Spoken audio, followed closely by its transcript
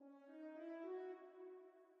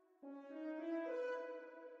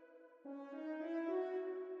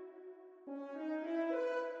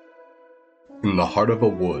From the heart of a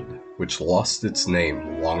wood which lost its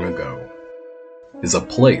name long ago is a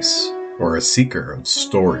place where a seeker of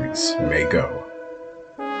stories may go.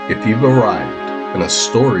 If you've arrived and a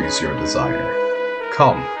story's your desire,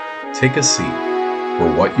 come, take a seat,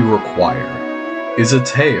 for what you require is a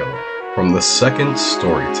tale from the second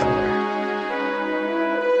Storyteller.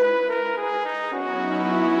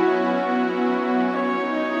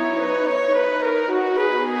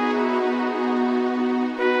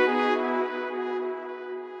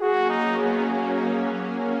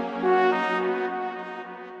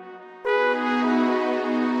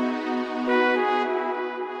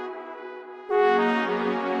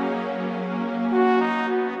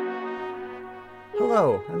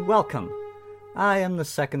 Hello, and welcome. I am the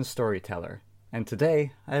second Storyteller, and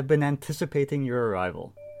today I have been anticipating your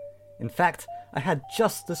arrival. In fact, I had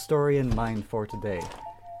just the story in mind for today,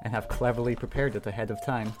 and have cleverly prepared it ahead of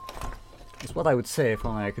time. It's what I would say if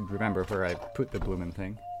only I could remember where I put the bloomin'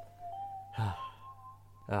 thing.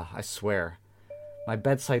 I swear, my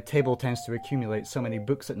bedside table tends to accumulate so many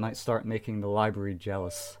books it might start making the library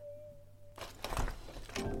jealous.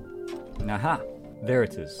 Aha, there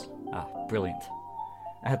it is. Brilliant.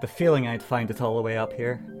 I had the feeling I'd find it all the way up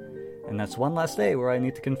here, and that's one last day where I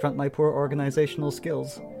need to confront my poor organizational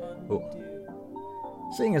skills.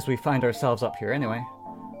 Seeing as we find ourselves up here anyway,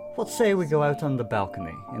 let's say we go out on the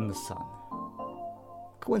balcony in the sun.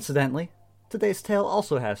 Coincidentally, today's tale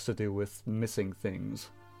also has to do with missing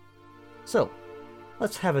things. So,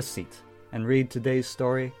 let's have a seat and read today's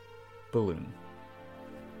story, Balloon.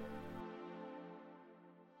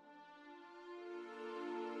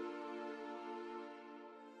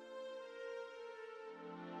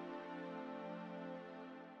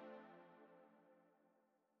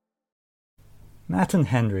 Matt and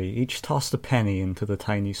Henry each tossed a penny into the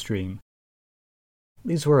tiny stream.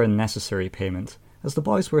 These were a necessary payment, as the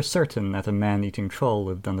boys were certain that a man-eating troll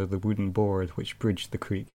lived under the wooden board which bridged the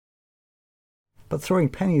creek. But throwing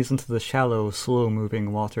pennies into the shallow,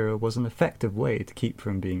 slow-moving water was an effective way to keep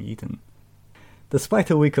from being eaten. Despite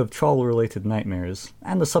a week of troll-related nightmares,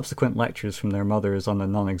 and the subsequent lectures from their mothers on the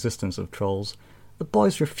non-existence of trolls, the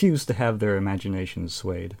boys refused to have their imaginations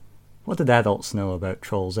swayed. What did adults know about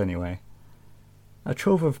trolls anyway? A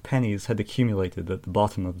trove of pennies had accumulated at the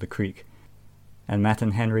bottom of the creek, and Matt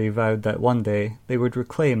and Henry vowed that one day they would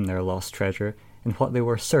reclaim their lost treasure in what they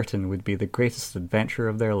were certain would be the greatest adventure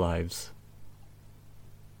of their lives.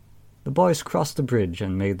 The boys crossed the bridge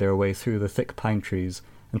and made their way through the thick pine trees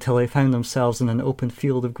until they found themselves in an open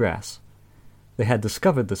field of grass. They had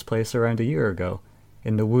discovered this place around a year ago,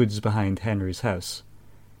 in the woods behind Henry's house,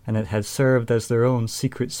 and it had served as their own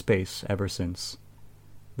secret space ever since.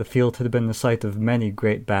 The field had been the site of many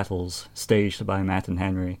great battles staged by Matt and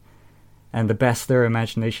Henry, and the best their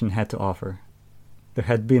imagination had to offer. There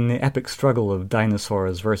had been the epic struggle of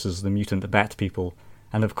dinosaurs versus the mutant bat people,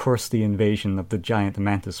 and of course the invasion of the giant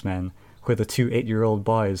mantis men, where the two 8-year-old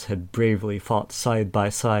boys had bravely fought side by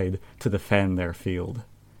side to defend their field.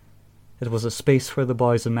 It was a space where the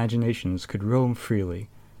boys' imaginations could roam freely,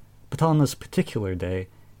 but on this particular day,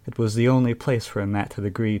 it was the only place where Matt had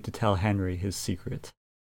agreed to tell Henry his secret.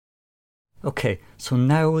 "Okay, so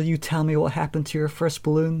now will you tell me what happened to your first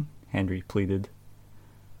balloon?" Henry pleaded.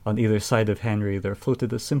 On either side of Henry there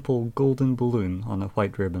floated a simple golden balloon on a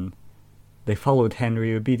white ribbon. They followed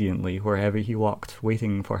Henry obediently wherever he walked,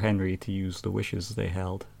 waiting for Henry to use the wishes they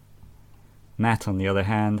held. Matt, on the other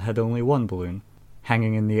hand, had only one balloon,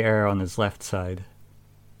 hanging in the air on his left side.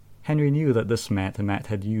 Henry knew that this meant Matt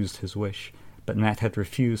had used his wish, but Matt had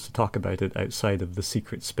refused to talk about it outside of the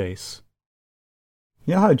secret space.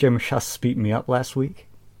 "You know how Jim Shuss beat me up last week?"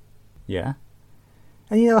 "Yeah."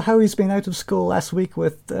 "And you know how he's been out of school last week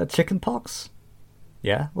with chicken pox?"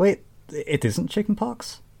 "Yeah." "Wait, it isn't chicken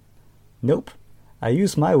pox?" "Nope. I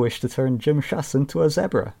used my wish to turn Jim Shuss into a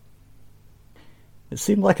zebra." It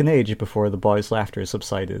seemed like an age before the boys' laughter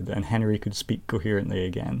subsided and Henry could speak coherently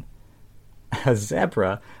again. "A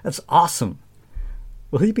zebra? That's awesome!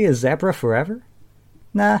 Will he be a zebra forever?"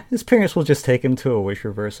 "Nah, his parents will just take him to a wish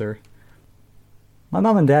reverser. My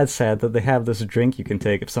mom and dad said that they have this drink you can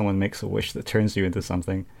take if someone makes a wish that turns you into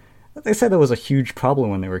something. They said it was a huge problem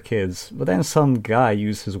when they were kids, but then some guy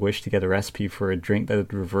used his wish to get a recipe for a drink that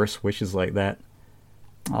would reverse wishes like that.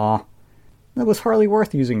 Aw, it was hardly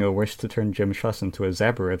worth using a wish to turn Jim Shuss into a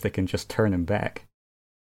zebra if they can just turn him back."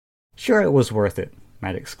 "Sure it was worth it,"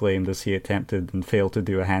 Matt exclaimed as he attempted and failed to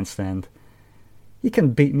do a handstand. "He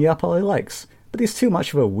can beat me up all he likes, but he's too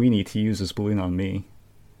much of a weenie to use his balloon on me."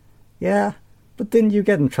 "Yeah, but didn't you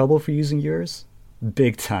get in trouble for using yours?"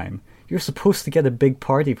 "Big time. You're supposed to get a big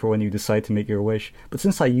party for when you decide to make your wish, but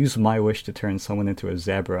since I used my wish to turn someone into a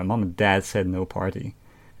zebra, Mom and Dad said no party.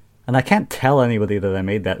 And I can't tell anybody that I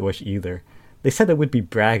made that wish either. They said it would be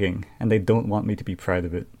bragging, and they don't want me to be proud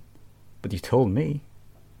of it. But you told me.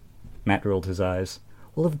 Matt rolled his eyes.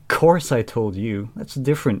 Well, of course I told you. That's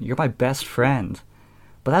different. You're my best friend.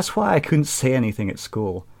 But that's why I couldn't say anything at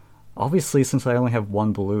school. Obviously, since I only have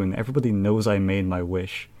one balloon, everybody knows I made my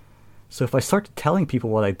wish. So if I started telling people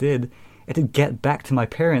what I did, it'd get back to my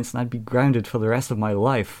parents and I'd be grounded for the rest of my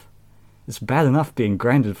life. It's bad enough being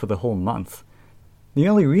grounded for the whole month. The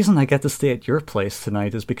only reason I get to stay at your place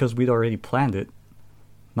tonight is because we'd already planned it.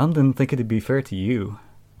 Mum didn't think it'd be fair to you.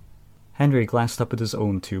 Henry glanced up at his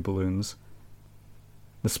own 2 balloons.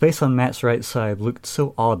 The space on Matt's right side looked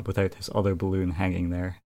so odd without his other balloon hanging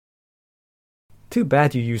there. Too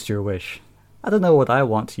bad you used your wish. I don't know what I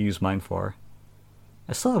want to use mine for.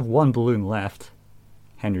 I still have 1 balloon left.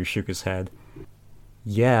 Henry shook his head.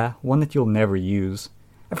 Yeah, one that you'll never use.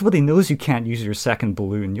 Everybody knows you can't use your second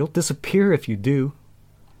balloon. You'll disappear if you do.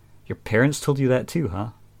 Your parents told you that too, huh?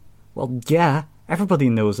 Well, yeah, everybody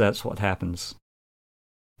knows that's what happens.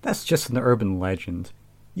 That's just an urban legend.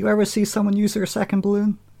 You ever see someone use their second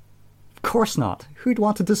balloon? Of course not. Who'd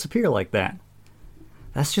want to disappear like that?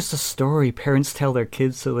 That's just a story parents tell their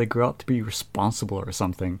kids so they grow up to be responsible or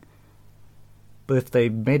something. But if they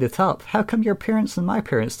made it up, how come your parents and my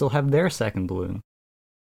parents still have their second balloon?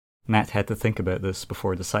 Matt had to think about this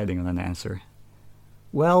before deciding on an answer.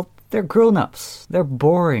 Well, they're grown-ups. They're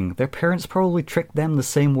boring. Their parents probably tricked them the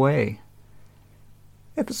same way.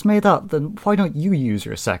 If it's made up, then why don't you use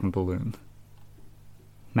your second balloon?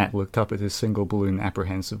 Matt looked up at his single balloon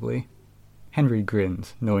apprehensively. Henry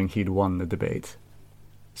grinned, knowing he'd won the debate.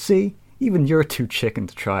 See, even you're too chicken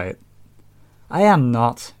to try it. I am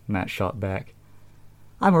not, Matt shot back.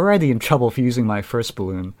 I'm already in trouble for using my first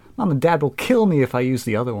balloon. Mom and Dad will kill me if I use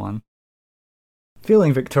the other one.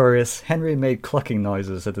 Feeling victorious, Henry made clucking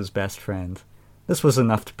noises at his best friend. This was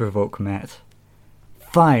enough to provoke Matt.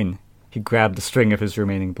 Fine, he grabbed the string of his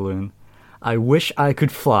remaining balloon. I wish I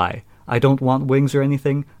could fly. I don't want wings or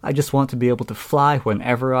anything. I just want to be able to fly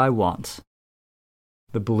whenever I want.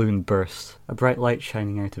 The balloon burst, a bright light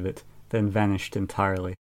shining out of it, then vanished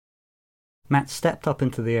entirely. Matt stepped up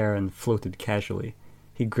into the air and floated casually.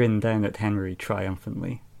 He grinned down at Henry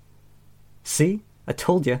triumphantly. See? I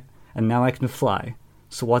told you, and now I can fly.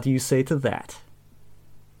 So what do you say to that?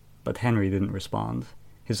 But Henry didn't respond.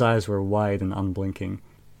 His eyes were wide and unblinking.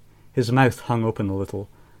 His mouth hung open a little,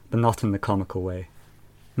 but not in the comical way.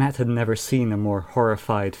 Matt had never seen a more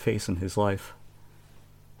horrified face in his life.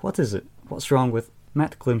 What is it? What's wrong with...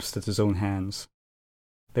 Matt glimpsed at his own hands.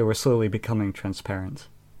 They were slowly becoming transparent.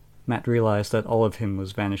 Matt realized that all of him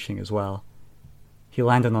was vanishing as well. He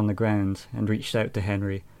landed on the ground and reached out to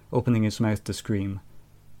Henry, opening his mouth to scream,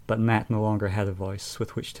 but Matt no longer had a voice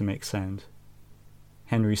with which to make sound.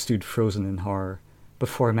 Henry stood frozen in horror.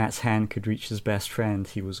 Before Matt's hand could reach his best friend,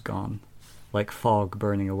 he was gone, like fog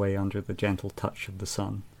burning away under the gentle touch of the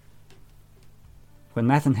sun. When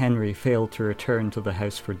Matt and Henry failed to return to the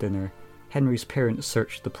house for dinner, Henry's parents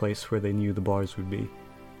searched the place where they knew the boys would be.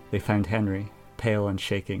 They found Henry, pale and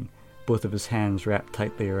shaking, both of his hands wrapped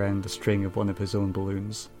tightly around the string of one of his own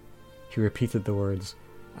balloons. He repeated the words,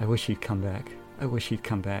 "I wish he'd come back, I wish he'd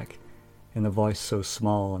come back," in a voice so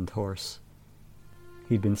small and hoarse.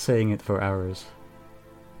 He'd been saying it for hours.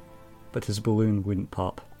 But his balloon wouldn't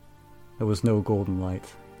pop. There was no golden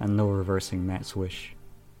light, and no reversing Matt's wish.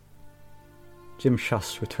 Jim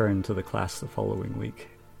Schuss returned to the class the following week.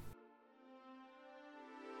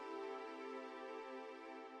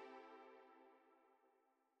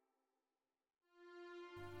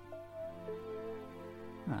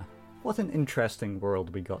 What an interesting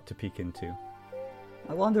world we got to peek into.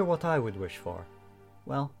 I wonder what I would wish for.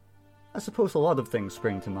 Well, I suppose a lot of things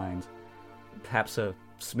spring to mind. Perhaps a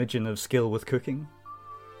smidgen of skill with cooking?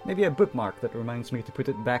 Maybe a bookmark that reminds me to put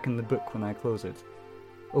it back in the book when I close it.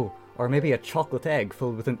 Oh, or maybe a chocolate egg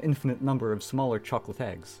filled with an infinite number of smaller chocolate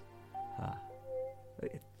eggs.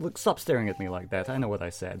 Look, stop staring at me like that, I know what I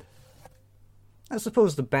said. I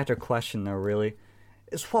suppose the better question now, really,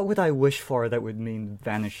 is what would I wish for that would mean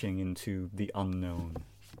vanishing into the unknown?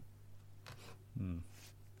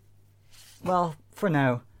 Well, for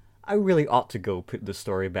now, I really ought to go put the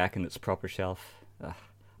story back in its proper shelf.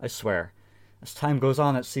 I swear, as time goes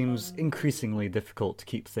on, it seems increasingly difficult to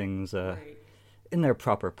keep things in their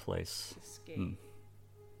proper place.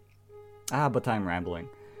 But I'm rambling.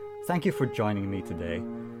 Thank you for joining me today.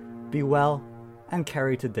 Be well, and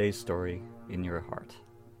carry today's story in your heart.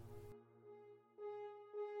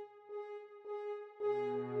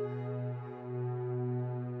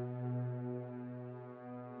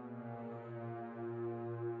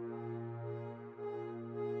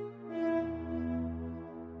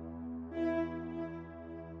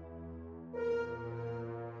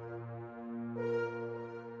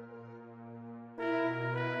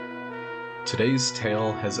 Today's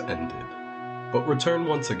tale has ended, but return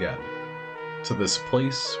once again to this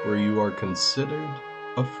place where you are considered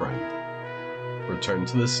a friend. Return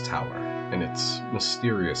to this tower and its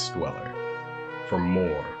mysterious dweller for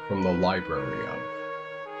more from the library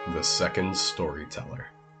of The Second Storyteller.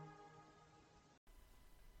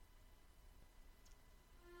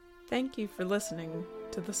 Thank you for listening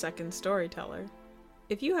to The Second Storyteller.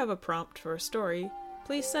 If you have a prompt for a story,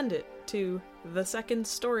 please send it to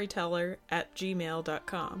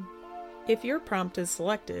thesecondstoryteller@gmail.com. If your prompt is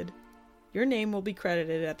selected, your name will be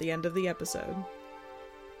credited at the end of the episode.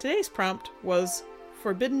 Today's prompt was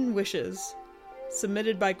Forbidden Wishes,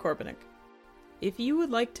 submitted by Corbinick. If you would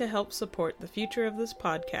like to help support the future of this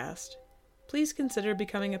podcast, please consider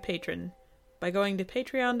becoming a patron by going to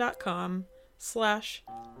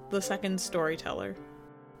patreon.com/thesecondstoryteller.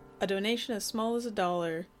 A donation as small as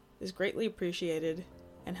 $1 is greatly appreciated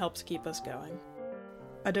and helps keep us going.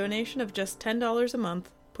 A donation of just $10 a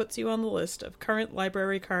month puts you on the list of current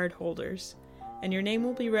library card holders, and your name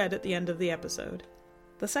will be read at the end of the episode.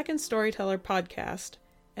 The Second Storyteller podcast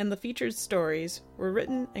and the featured stories were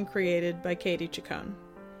written and created by Katie Chacon.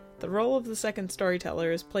 The role of the Second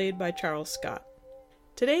Storyteller is played by Charles Scott.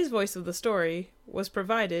 Today's voice of the story was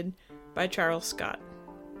provided by Charles Scott.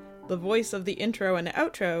 The voice of the intro and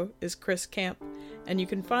outro is Chris Camp, and you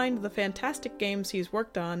can find the fantastic games he's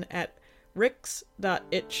worked on at riks.itch.io.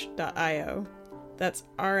 That's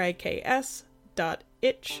riks.itch.io.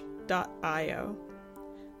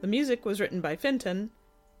 The music was written by Finton,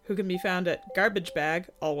 who can be found at garbagebag,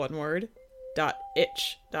 all one word,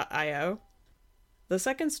 .itch.io. The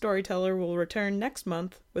Second Storyteller will return next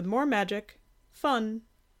month with more magic, fun,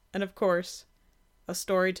 and of course, a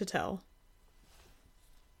story to tell.